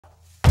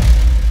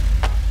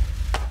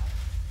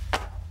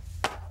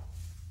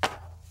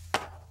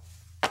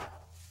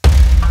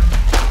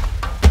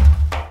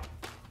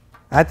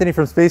Anthony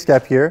from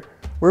SpaceKap here.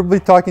 We'll be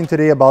talking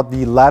today about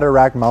the ladder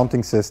rack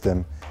mounting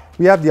system.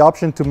 We have the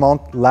option to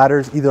mount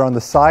ladders either on the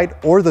side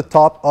or the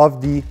top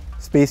of the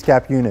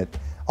SpaceKap unit.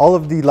 All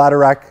of the ladder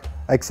rack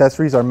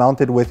accessories are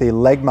mounted with a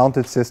leg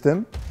mounted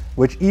system,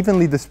 which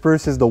evenly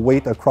disperses the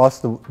weight across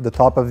the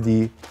top of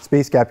the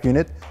SpaceKap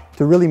unit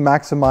to really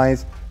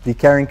maximize the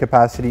carrying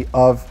capacity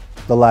of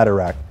the ladder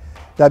rack.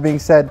 That being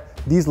said,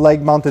 these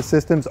leg mounted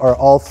systems are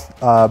all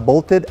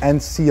bolted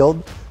and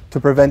sealed to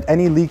prevent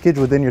any leakage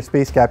within your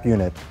SpaceKap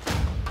unit.